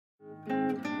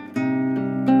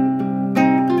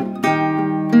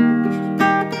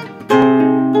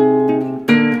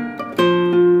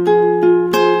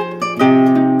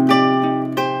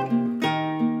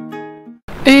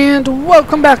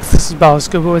welcome back. This is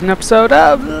Scuba with an episode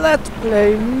of Let's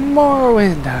Play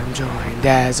Morrowind. I'm joined,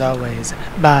 as always,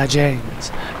 by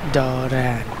James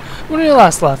Doran. When we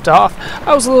last left off,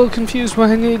 I was a little confused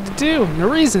what I needed to do, and the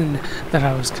reason that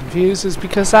I was confused is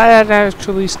because I hadn't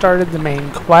actually started the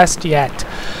main quest yet.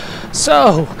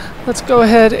 So, let's go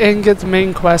ahead and get the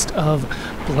main quest of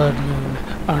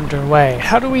Bloodmoon underway.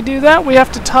 How do we do that? We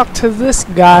have to talk to this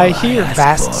guy here,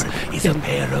 Vast. Is a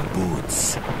pair of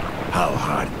boots. How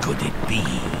hard could it be?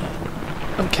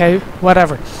 Okay,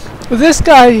 whatever. This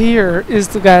guy here is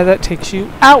the guy that takes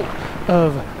you out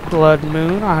of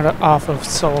Bloodmoon, off of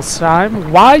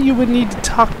Solstheim. Why you would need to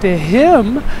talk to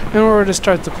him in order to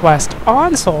start the quest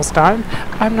on Solstheim,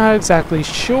 I'm not exactly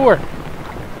sure.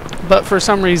 But for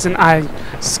some reason, I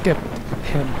skipped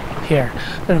him here.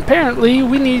 And apparently,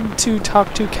 we need to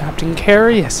talk to Captain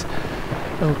Carius.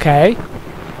 Okay.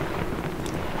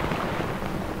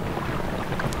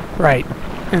 Right.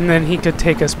 And then he could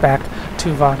take us back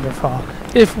to Vonderfall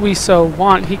if we so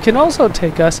want. He can also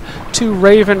take us to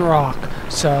Raven Rock.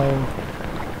 So,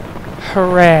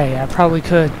 hooray. I probably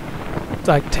could,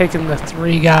 like, taken the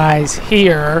three guys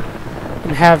here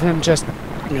and have him just...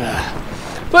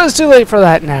 But it's too late for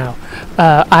that now.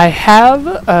 I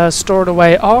have stored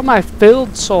away all my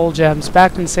filled soul gems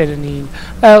back in Satanin.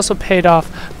 I also paid off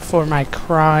for my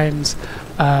crimes,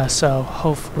 so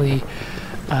hopefully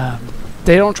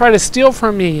they don't try to steal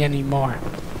from me anymore.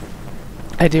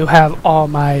 I do have all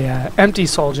my empty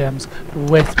soul gems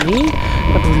with me.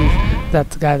 I believe that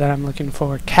the guy that I'm looking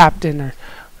for, Captain or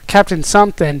Captain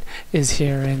something, is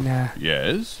here in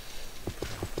Yes?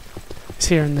 is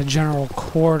here in the general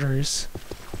quarters.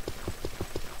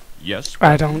 Yes.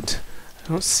 I don't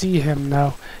see him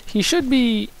though. He should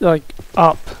be like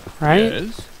up, right?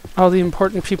 Yes. All the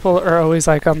important people are always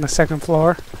like on the second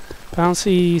floor. But I don't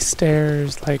see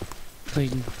stairs like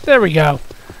leading. There we go.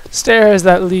 Stairs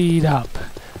that lead up.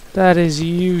 That is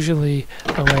usually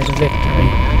the way to victory.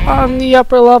 On the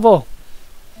upper level.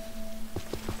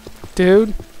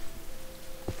 Dude.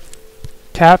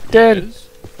 Captain. Yes.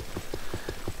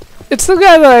 It's the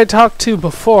guy that I talked to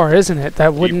before, isn't it?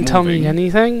 That wouldn't tell me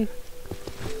anything.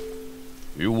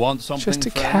 You want something? Just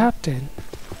a friend? captain.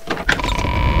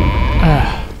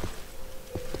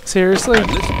 Seriously?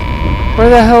 Where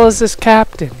the hell is this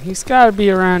captain? He's got to be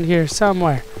around here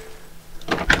somewhere.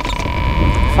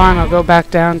 Fine, I'll go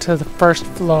back down to the first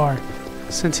floor,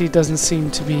 since he doesn't seem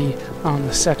to be on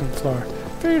the second floor.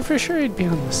 Figured for sure he'd be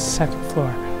on the second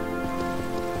floor.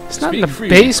 He's not in the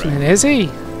basement, is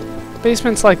he?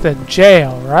 Basement's like the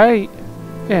jail, right?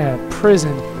 Yeah,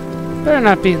 prison. Better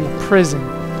not be in the prison.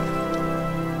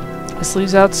 This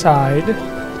leaves outside.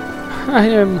 I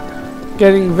am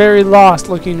getting very lost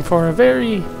looking for a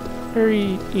very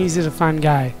easy to find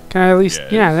guy. Can I at least...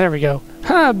 Yes. Yeah, there we go.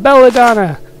 Ha!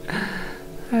 Belladonna!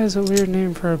 That is a weird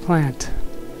name for a plant.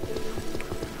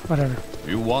 Whatever.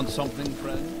 You want something,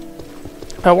 friend?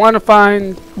 I want to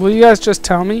find... Will you guys just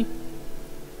tell me?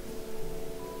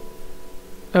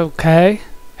 Okay.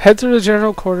 Head through the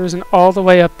general quarters and all the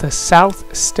way up the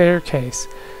south staircase.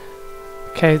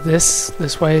 Okay, this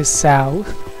way is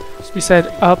south. We said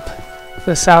up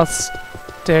the south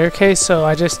staircase, so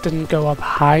I just didn't go up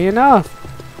high enough.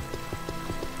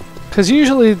 Because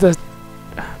usually the...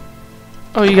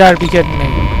 Oh, you gotta be kidding me.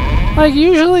 Like,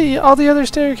 usually all the other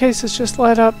staircases just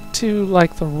led up to,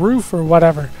 like, the roof or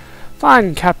whatever.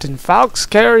 Fine, Captain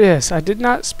Carius. I did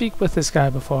not speak with this guy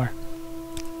before.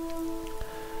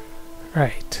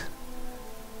 Right.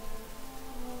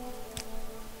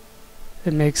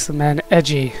 It makes the man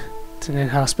edgy. It's an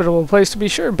inhospitable place to be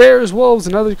sure. Bears, wolves,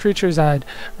 and other creatures I'd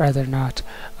rather not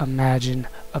imagine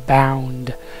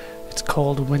abound. It's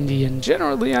cold, windy, and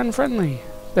generally unfriendly.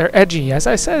 They're edgy. As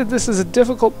I said, this is a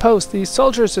difficult post. These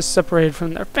soldiers are separated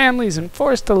from their families and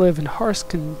forced to live in harsh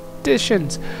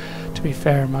conditions. To be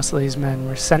fair, most of these men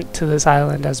were sent to this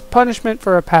island as punishment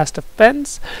for a past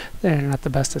offense. They're not the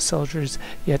best of soldiers,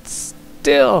 yet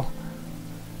still...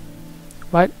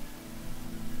 What?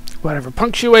 Whatever.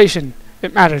 Punctuation.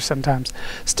 It matters sometimes.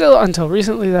 Still, until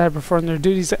recently that I performed their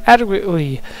duties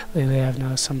adequately. Lately I've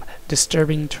noticed some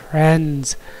disturbing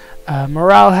trends.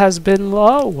 Morale has been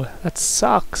low. That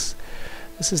sucks.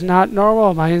 This is not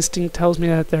normal. My instinct tells me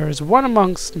that there is one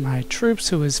amongst my troops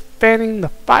who is fanning the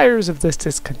fires of this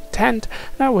discontent,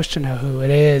 and I wish to know who it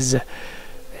is. They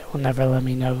will never let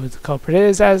me know who the culprit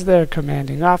is. As their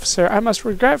commanding officer, I must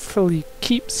regretfully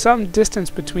keep some distance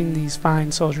between these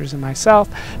fine soldiers and myself.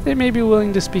 They may be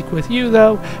willing to speak with you,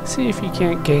 though. See if you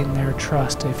can't gain their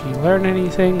trust. If you learn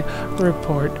anything,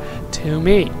 report to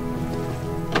me.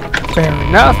 Fair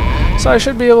enough. So I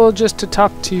should be able just to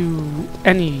talk to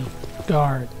any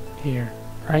guard here,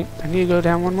 right? I need to go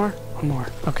down one more? One more.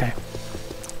 Okay.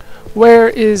 Where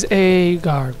is a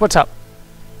guard? What's up?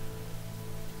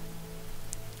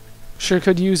 Sure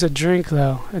could use a drink,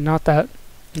 though, and not that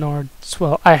Nord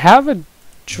swill. I have a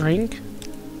drink?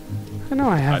 I know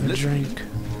I have a drink.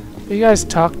 You guys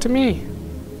talk to me.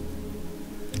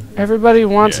 Everybody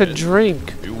wants a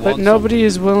drink, but nobody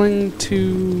is willing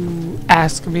to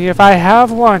ask me if I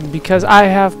have one, because I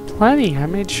have plenty. I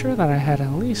made sure that I had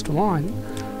at least one.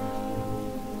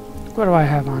 What do I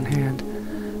have on hand?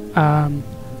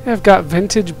 I've got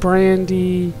vintage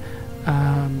brandy.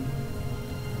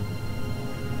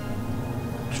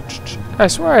 I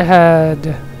swear I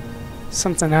had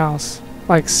something else,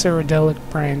 like Cyrodiilic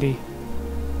brandy.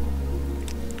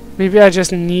 Maybe I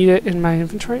just need it in my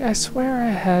inventory. I swear I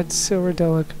had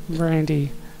Cyrodiilic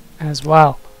brandy as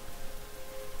well.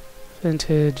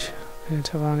 Vintage,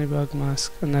 Tavani bug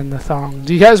musk, and then the thong.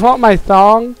 Do you guys want my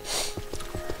thong?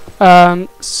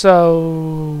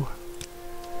 So...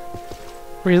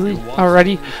 Really?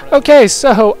 Already? Okay,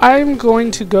 so I'm going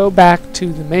to go back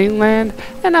to the mainland,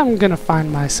 and I'm gonna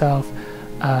find myself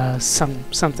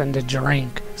something to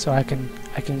drink, so I can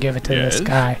give it to this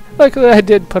guy. Luckily, I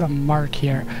did put a mark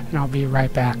here, and I'll be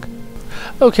right back.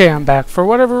 Okay, I'm back. For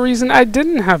whatever reason, I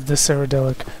didn't have the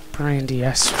Cyrodiilic brandy.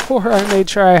 I swore I made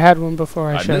sure I had one before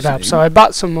I showed up, so I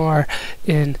bought some more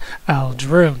in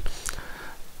Aldrune.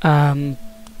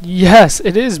 Yes,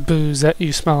 it is booze that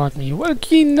you smell on me. What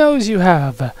keen nose you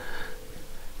have?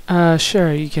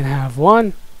 Sure, you can have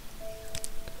one.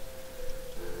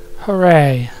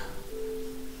 Hooray.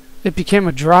 It became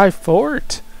a dry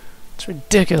fort? It's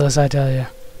ridiculous, I tell you.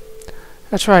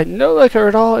 That's right, no liquor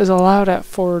at all is allowed at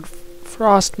Fort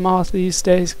Frostmoth these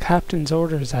days. Captain's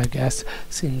orders, I guess.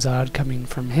 Seems odd coming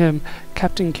from him.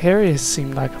 Captain Carius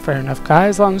seemed like a fair enough guy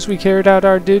as long as we carried out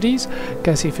our duties.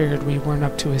 Guess he figured we weren't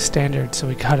up to his standards, so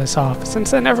he cut us off.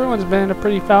 Since then, everyone's been in a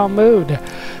pretty foul mood.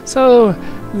 So,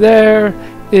 there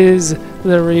is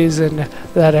the reason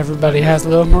that everybody has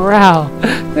low morale.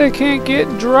 They can't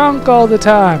get drunk all the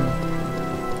time,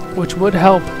 which would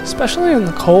help, especially in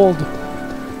the cold.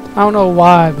 I don't know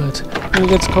why, but when it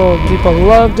gets cold, people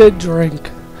love to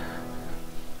drink.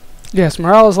 Yes,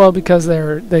 morale is low because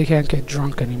they can't get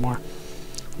drunk anymore.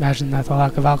 Imagine that the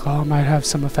lack of alcohol might have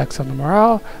some effects on the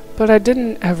morale, but I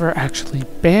didn't ever actually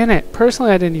ban it.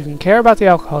 Personally, I didn't even care about the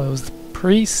alcohol. It was the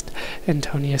priest,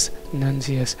 Antonius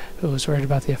Nuncius, who was worried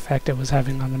about the effect it was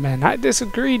having on the men. I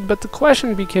disagreed, but the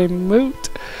question became moot.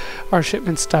 Our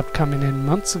shipment stopped coming in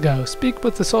months ago. Speak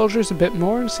with the soldiers a bit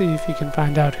more and see if you can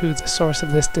find out who the source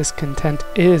of this discontent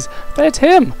is. But it's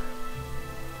him!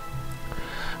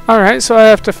 Alright, so I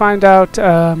have to find out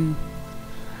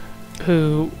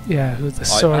who the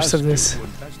source of this... to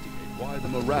investigate why the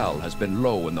morale has been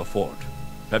low in the fort.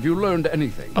 Have you learned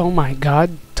anything? Oh my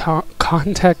god,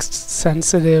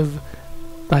 context-sensitive,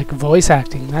 like, voice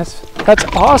acting. That's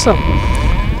awesome!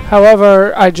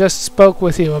 However, I just spoke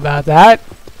with you about that,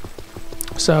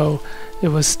 so it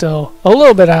was still a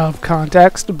little bit out of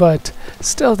context, but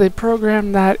still they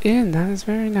programmed that in. That is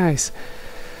very nice.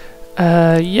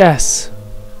 Yes.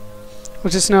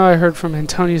 Well, just now I heard from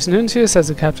Antonius Nuncius as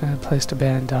the captain had placed a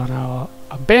ban on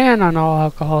all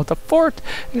alcohol at the fort,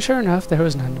 and sure enough, there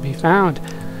was none to be found.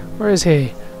 Where is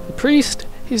he? The priest?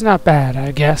 He's not bad,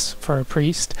 I guess, for a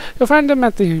priest. You'll find him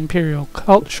at the Imperial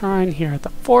Cult Shrine here at the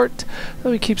fort,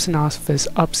 though he keeps an office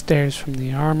upstairs from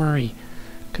the armory.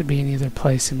 Could be in either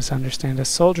place. He must understand us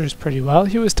soldiers pretty well.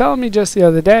 He was telling me just the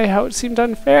other day how it seemed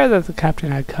unfair that the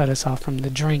captain had cut us off from the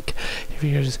drink. He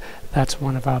figures that's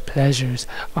one of our pleasures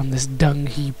on this dung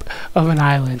heap of an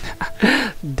island.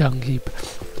 Dung heap.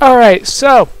 Alright,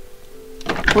 so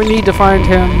we need to find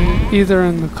him either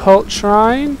in the cult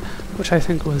shrine, which I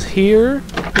think was here,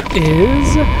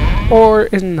 is, or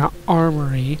in the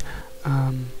armory.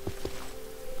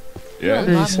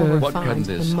 Yes. What can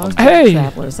this? Hey!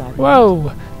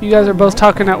 Whoa! You guys are both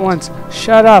talking at once.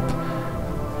 Shut up!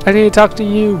 I need to talk to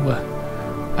you.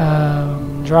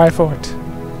 Dryfort.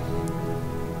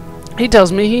 He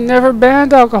tells me he never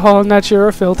banned alcohol and that you're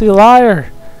a filthy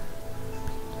liar.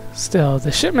 Still,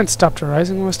 the shipment stopped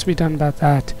arising. What's to be done about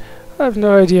that? I have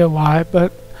no idea why,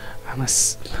 but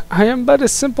I am but a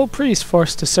simple priest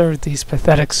forced to serve these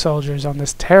pathetic soldiers on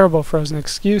this terrible frozen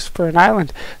excuse for an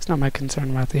island. It's not my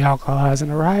concern about the alcohol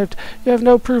hasn't arrived. You have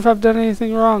no proof I've done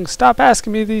anything wrong. Stop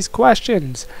asking me these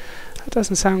questions. That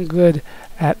doesn't sound good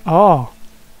at all.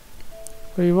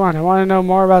 What do you want? I want to know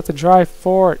more about the dry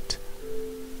fort.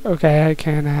 Okay, I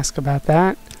can ask about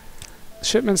that.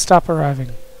 Shipments stop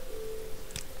arriving.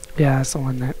 Yeah, that's the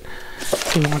one that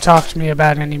you won't talk to me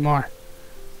about anymore.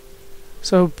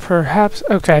 So perhaps...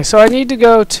 Okay, so I need to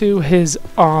go to his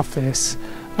office.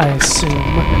 I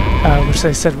assume, which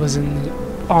they said was in the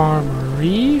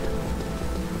armory.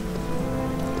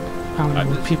 I don't know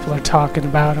what people are talking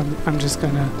about. I'm just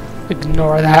gonna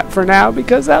ignore that for now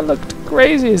because that looked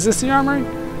crazy. Is this the armory?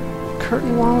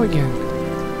 Curtain wall again.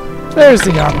 There's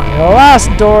the armory. The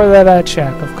last door that I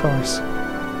check, of course.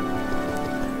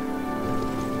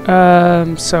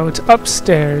 So it's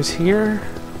upstairs here.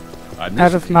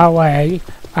 Out of my way.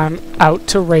 I'm out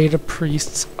to raid a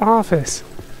priest's office.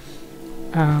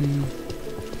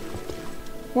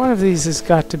 One of these has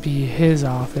got to be his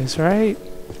office, right?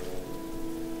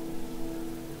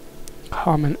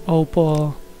 Common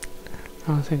opal. I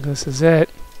don't think this is it.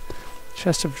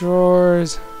 Chest of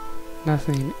drawers.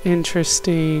 Nothing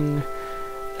interesting.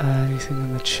 Anything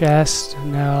in the chest?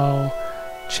 No.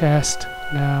 Chest?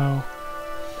 No.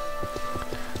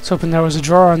 I was hoping there was a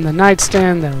drawer on the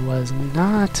nightstand. There was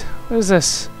not. What is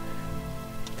this?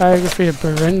 Biography of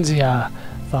Berenzia,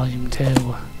 Volume 2.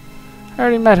 I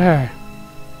already met her.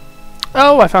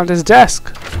 Oh, I found his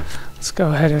desk. Let's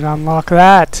go ahead and unlock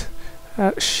that.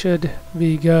 That should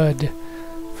be good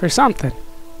for something.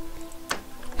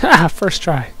 Haha, first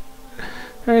try.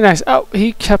 Very nice. Oh,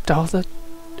 he kept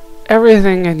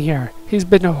everything in here. He's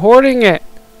been hoarding it.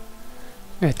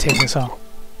 I'm gonna take this all.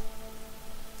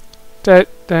 Did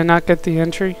I not get the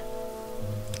entry?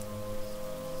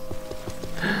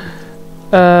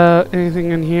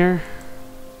 Anything in here?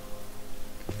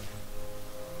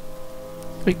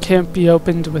 It can't be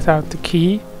opened without the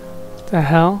key. What the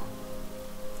hell?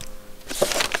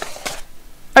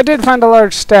 I did find a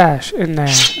large stash in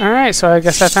there. Alright, so I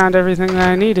guess I found everything that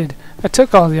I needed. I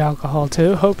took all the alcohol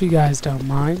too. Hope you guys don't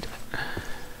mind.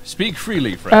 Speak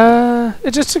freely, friend.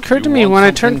 It just occurred to me when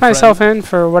I turned myself in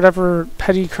for whatever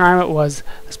petty crime it was,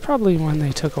 that's probably when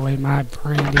they took away my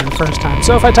brandy the first time.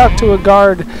 So if I talk to a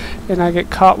guard and I get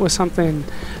caught with something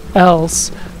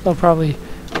else, they'll probably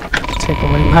take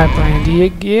away my brandy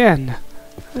again.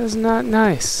 That is not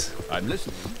nice. I'm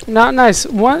listening. Not nice.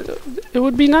 What? It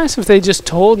would be nice if they just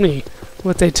told me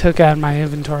what they took out of my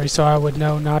inventory so I would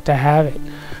know not to have it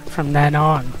from then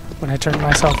on when I turn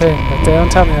myself in, but they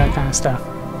don't tell me that kind of stuff.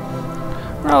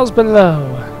 Morale's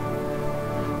below.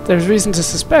 There's reason to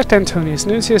suspect Antonius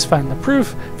Nuncius. Find the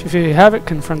proof. If you feel you have it,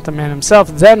 confront the man himself,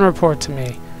 then report to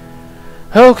me.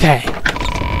 Okay.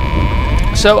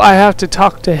 So I have to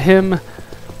talk to him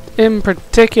in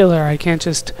particular. I can't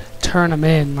just turn him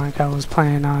in like I was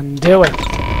planning on doing.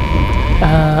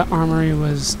 Armory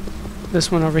was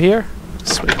this one over here.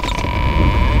 Sweet.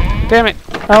 Damn it.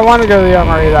 I don't want to go to the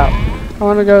armory though. I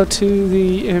want to go to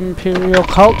the Imperial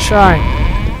Cult Shrine.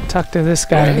 Talk to this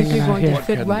guy hanging out here. You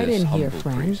fit right in here,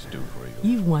 friend.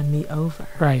 You've won me over.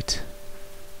 Right.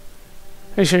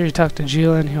 Make sure you talk to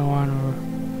Julian. He'll want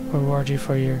to reward you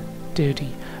for your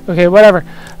duty. Okay, whatever.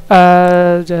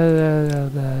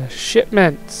 The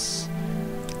shipments.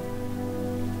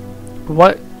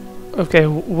 What? Okay,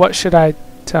 what should I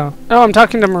tell? Oh, I'm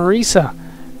talking to Marisa.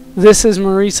 This is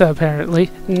Marisa,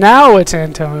 apparently. Now it's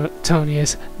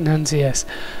Antonius Nuncius.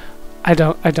 I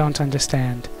don't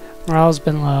understand. Morale's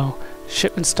been low.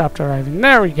 Shipment stopped arriving.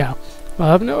 There we go. Well,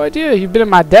 I have no idea. You've been in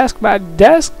my desk? My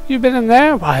desk? You've been in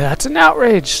there? Why, that's an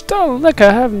outrage. Stolen liquor?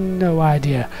 I have no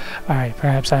idea. Alright,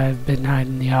 perhaps I have been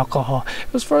hiding the alcohol.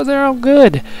 It was for their own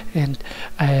good. And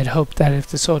I had hoped that if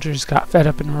the soldiers got fed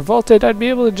up and revolted, I'd be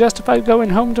able to justify going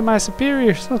home to my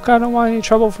superiors. Look, I don't want any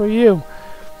trouble for you.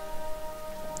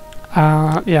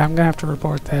 Yeah, I'm gonna have to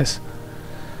report this.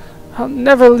 I'll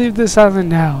never leave this island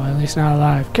now, at least not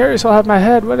alive. Carius will have my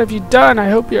head. What have you done? I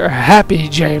hope you're happy,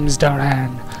 James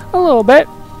Doran. A little bit.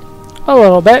 A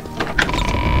little bit.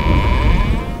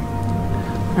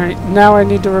 Alright, now I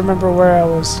need to remember where I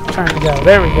was trying to go.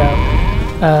 There we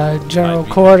go. General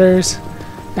quarters.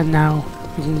 And now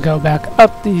we can go back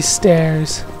up these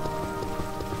stairs.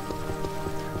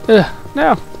 Ugh,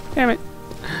 no. Damn it.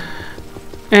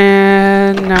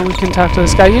 And now we can talk to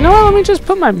this guy. You know what? Let me just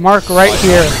put my mark right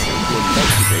here.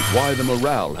 Investigate why the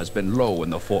morale has been low in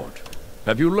the fort.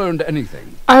 Have you learned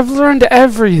anything? I've learned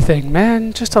everything,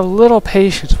 man. Just a little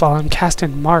patience while I'm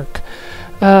casting mark.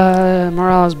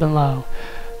 Morale has been low.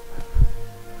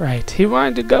 Right. He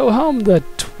wanted to go home, the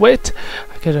twit.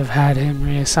 I could have had him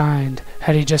reassigned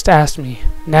had he just asked me.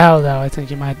 Now, though, I think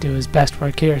he might do his best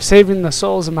work here, saving the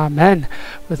souls of my men.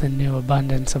 With a new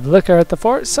abundance of liquor at the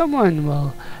fort, someone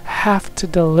will have to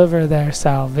deliver their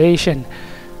salvation.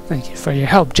 Thank you for your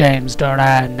help, James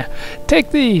Doran.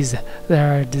 Take these.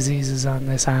 There are diseases on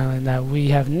this island that we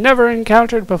have never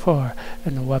encountered before,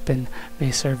 and the weapon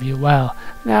may serve you well.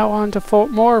 Now on to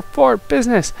more fort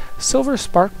business. Silver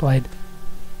spark blade.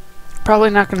 Probably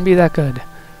not going to be that good.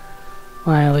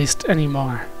 Well, at least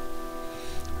anymore.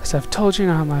 As I've told you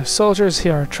now, my soldiers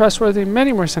here are trustworthy.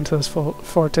 Many were sent to this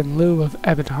fort in lieu of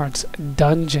Ebonheart's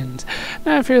dungeons.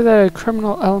 Now I fear that a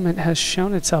criminal element has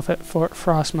shown itself at Fort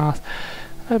Frostmoth.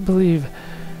 I believe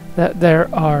that there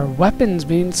are weapons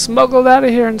being smuggled out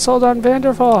of here and sold on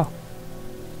Vanderfall.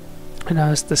 I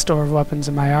notice the store of weapons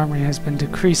in my armory has been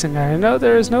decreasing, and I know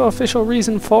there is no official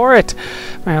reason for it.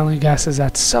 My only guess is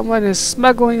that someone is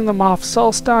smuggling them off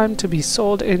Solstheim to be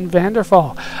sold in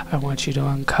Vanderfall. I want you to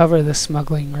uncover the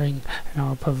smuggling ring, and I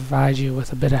will provide you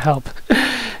with a bit of help.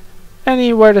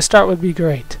 Anywhere to start would be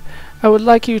great. I would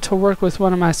like you to work with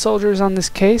one of my soldiers on this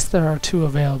case. There are 2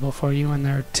 available for you, and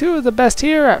there are 2 of the best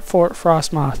here at Fort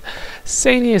Frostmoth.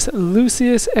 Sanius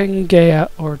Lucius and Gaia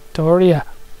Artoria.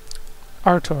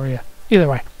 Either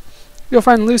way. You'll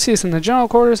find Lucius in the general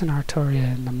quarters and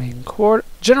Artoria in the main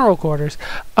general quarters,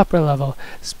 upper level.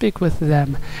 Speak with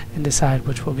them and decide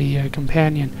which will be your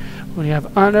companion. When you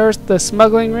have unearthed the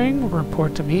smuggling ring,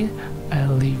 report to me. I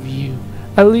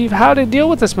leave how to deal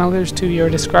with the smugglers to your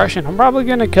discretion. I'm probably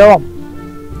going to kill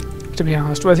them, to be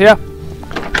honest with you.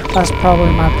 That's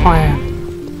probably my plan.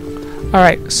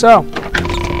 Alright, so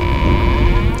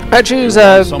I choose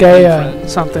Gaia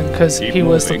something because he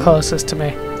was the closest to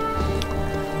me.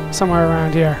 Somewhere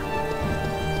around here.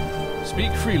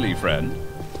 Speak freely, friend.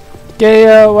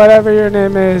 Gaia, whatever your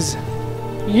name is.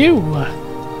 You.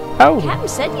 Oh. Captain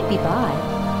said you'd be by.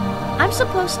 I'm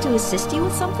supposed to assist you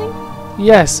with something?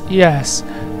 Yes.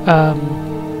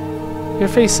 Your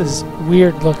face is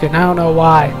weird looking. I don't know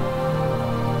why.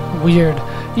 Weird.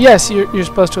 Yes, you're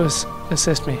supposed to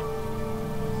assist me.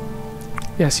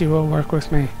 Yes, you will work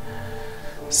with me.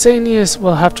 Sanius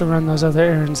will have to run those other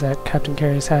errands that Captain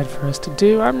Carey's had for us to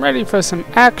do. I'm ready for some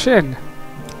action.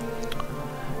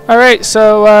 Alright,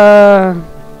 so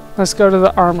let's go to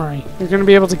the armory. You're going to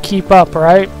be able to keep up,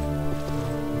 right?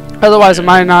 Otherwise, I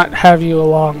might not have you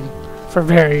along for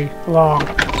very long.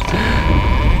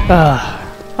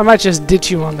 I might just ditch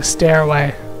you on the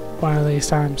stairway one of these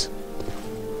times.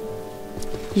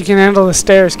 You can handle the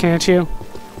stairs, can't you?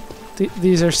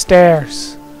 These are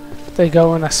stairs. They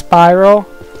go in a spiral.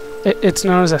 It's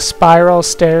known as a spiral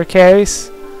staircase.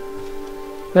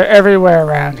 They're everywhere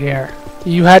around here.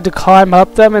 You had to climb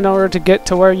up them in order to get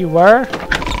to where you were?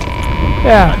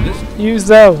 Yeah, use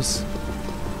those.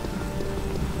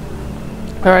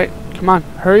 Alright, come on,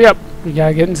 hurry up. We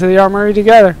gotta get into the armory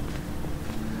together.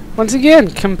 Once again,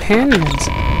 companions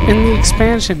in the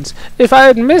expansions. If I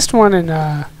had missed one in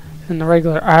the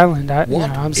regular island,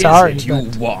 I'm sorry. What is it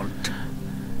you want?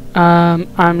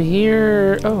 I'm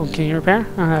here. Oh, can you repair? I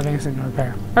don't have anything to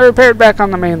repair. I repaired back on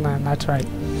the mainland, that's right.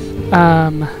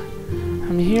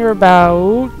 I'm here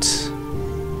about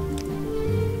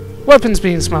weapons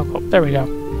being smuggled. There we go.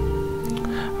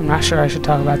 I'm not sure I should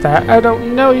talk about that. I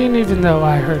don't know you, even though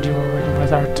I heard you were working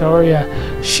with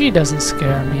Artoria. She doesn't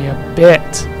scare me a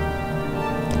bit.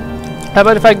 How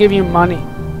about if I give you money?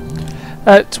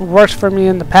 It's worked for me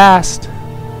in the past.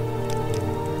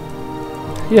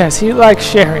 Yes, he likes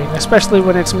sharing, especially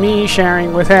when it's me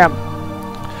sharing with him.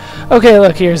 Okay,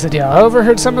 look, here's the deal. I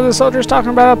overheard some of the soldiers talking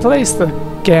about a place, the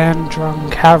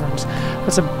Gandrung Caverns.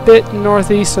 That's a bit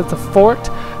northeast of the fort.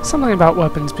 Something about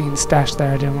weapons being stashed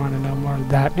there. I didn't want to know more of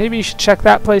that. Maybe you should check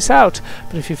that place out.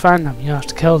 But if you find them, you'll have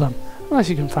to kill them. Unless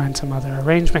you can find some other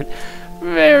arrangement.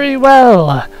 Very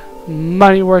well.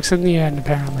 Money works in the end,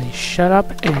 apparently. Shut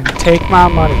up and take my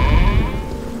money.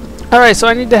 Alright, so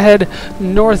I need to head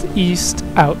northeast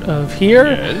out of here.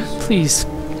 Yes. Please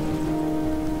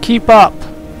keep up.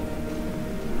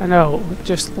 I know,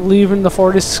 just leaving the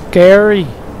fort is scary,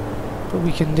 but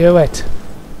we can do it.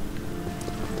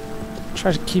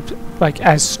 Try to keep like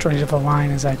as straight of a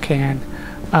line as I can.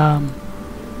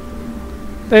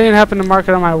 They didn't happen to mark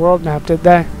it on my world map, did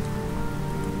they?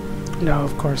 No,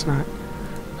 of course not.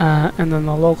 And then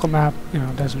the local map,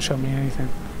 doesn't show me anything.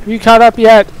 Have you caught up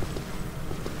yet?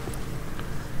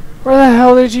 Where the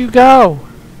hell did you go?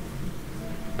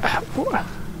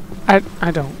 I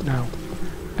don't know.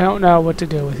 I don't know what to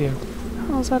do with you. What the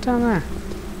hell is that down there?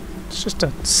 It's just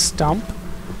a stump?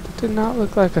 Did not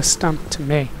look like a stump to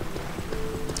me.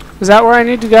 Is that where I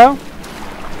need to go?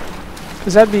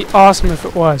 Because that'd be awesome if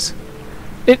it was.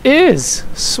 It is!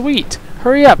 Sweet!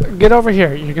 Hurry up! Get over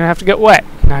here. You're gonna have to get wet.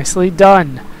 Nicely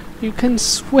done. You can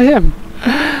swim!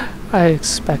 I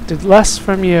expected less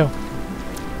from you.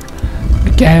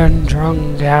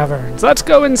 Gandrung Caverns. Let's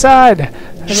go inside! I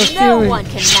have a feeling. one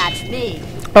can match me.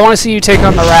 I want to see you take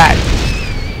on the rat.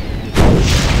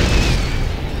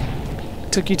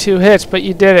 Took you 2 hits, but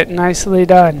you did it. Nicely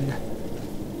done.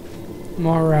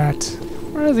 More rats.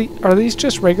 Are these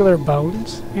just regular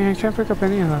bones? Yeah, I can't pick up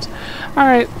any of those.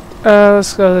 Alright,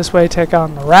 let's go this way, take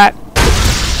on the rat.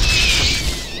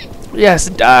 Yes,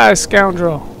 die,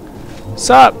 scoundrel.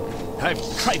 Sup? I've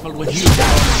trifled with you.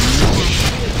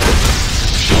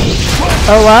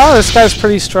 Oh wow, this guy's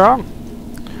pretty strong.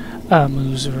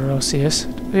 Moves of Erosius.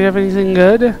 Do you have anything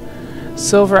good?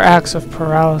 Silver Axe of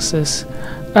Paralysis.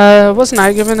 Wasn't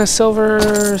I given a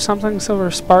silver something?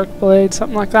 Silver Spark Blade?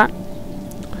 Something like that?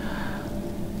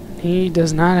 He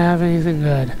does not have anything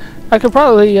good. I could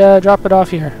probably drop it off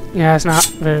here. Yeah, it's not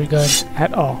very good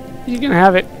at all. You can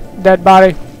have it. Dead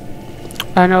body.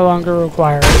 I no longer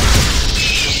require it.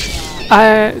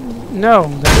 No,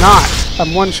 they're not.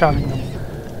 I'm one-shotting them.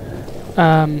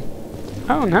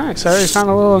 Oh, nice. I already found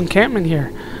a little encampment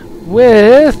here.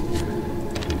 With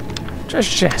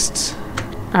treasure chests.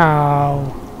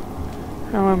 Oh.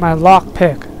 I want my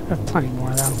lockpick. I have plenty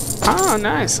more, though. Oh,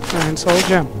 nice. And soul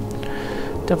gem.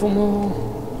 Devil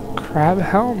Mole. Crab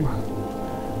Helm.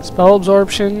 Spell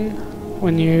absorption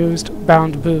when used.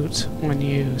 Bound boots when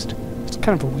used. It's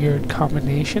kind of a weird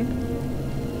combination.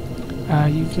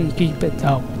 You can keep it,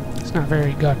 though. It's not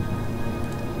very good.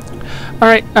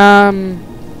 Alright,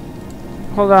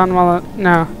 hold on while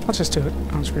no, I'll just do it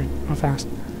on screen real fast.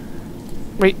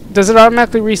 Wait, does it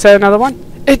automatically reset another one?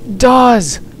 It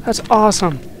does! That's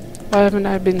awesome. Why haven't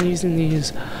I been using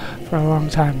these for a long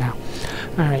time now?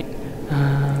 Alright.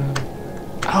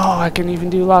 Oh, I can even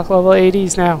do lock level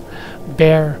 80s now.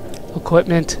 Bear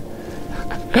equipment.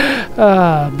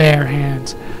 Bare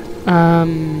hands.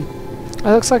 It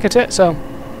looks like it's it, so.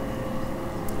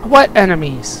 What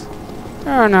enemies?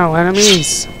 There are no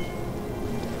enemies.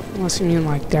 Unless you mean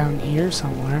like down here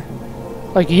somewhere.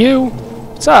 Like you?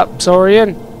 What's up,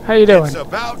 Saurian? How you doing? It's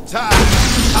about time.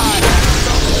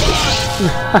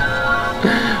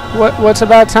 What's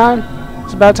about time?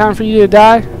 It's about time for you to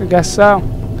die? I guess so.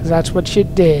 Because that's what you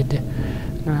did.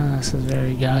 No, this is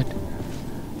very good.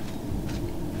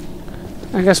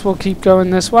 I guess we'll keep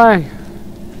going this way.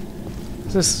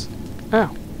 Is this... Oh,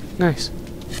 nice.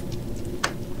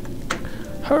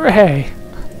 Hooray!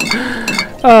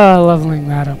 Leveling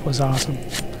that up was awesome.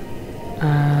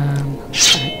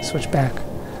 Right, switch back.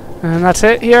 And that's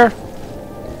it here.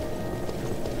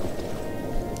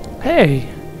 Hey!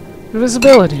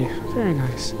 Invisibility. Very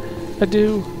nice. I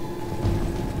do...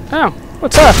 Oh,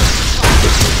 what's up?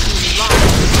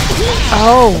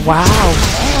 Oh, wow.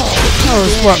 That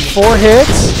was, what, 4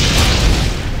 hits?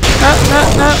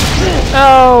 No.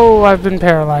 Oh, I've been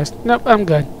paralyzed. Nope, I'm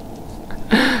good.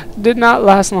 Did not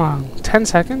last long. 10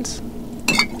 seconds?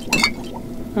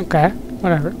 Okay,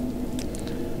 whatever.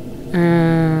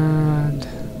 And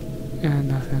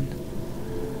nothing.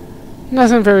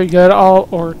 Nothing very good. All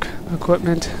orc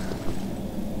equipment.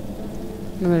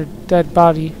 Another dead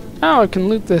body. Oh, I can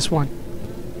loot this one.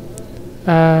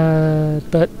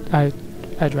 But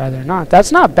I'd rather not.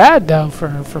 That's not bad though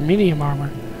for medium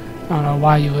armor. I don't know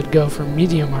why you would go for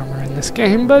medium armor in this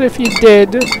game, but if you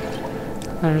did,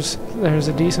 there's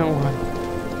a decent one.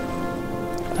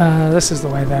 This is the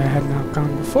way that I had not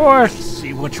gone before.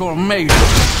 See what you're made of.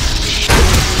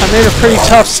 I made a pretty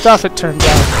tough stuff, it turns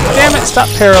out. Damn it, stop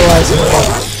paralyzing me.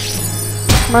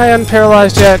 Am I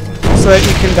unparalyzed yet? So that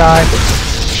you can die.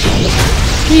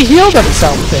 He healed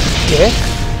himself, this dick.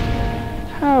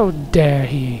 How dare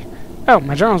he? Oh,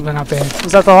 my journal's been updated.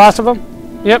 Was that the last of them?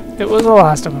 Yep, it was the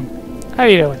last of them. How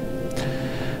you doing?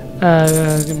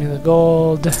 Give me the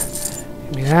gold.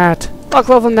 Give me that. Luck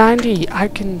level 90, I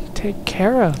can take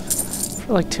care of.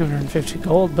 For like 250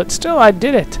 gold, but still, I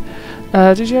did it.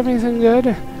 Did you have anything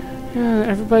good? Yeah,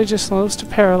 everybody just loves to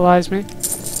paralyze me.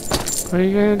 What are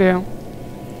you gonna do?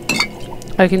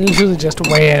 I can usually just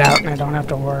weigh it out and I don't have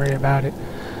to worry about it.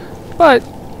 But,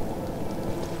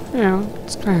 you know,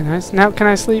 it's kind of nice. Now can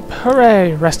I sleep?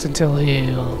 Hooray! Rest until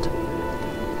healed.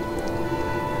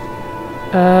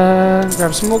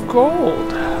 Grab some more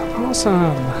gold.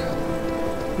 Awesome.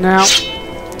 Now,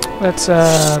 let's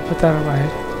put that away.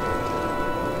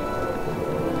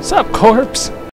 What's up, corpse?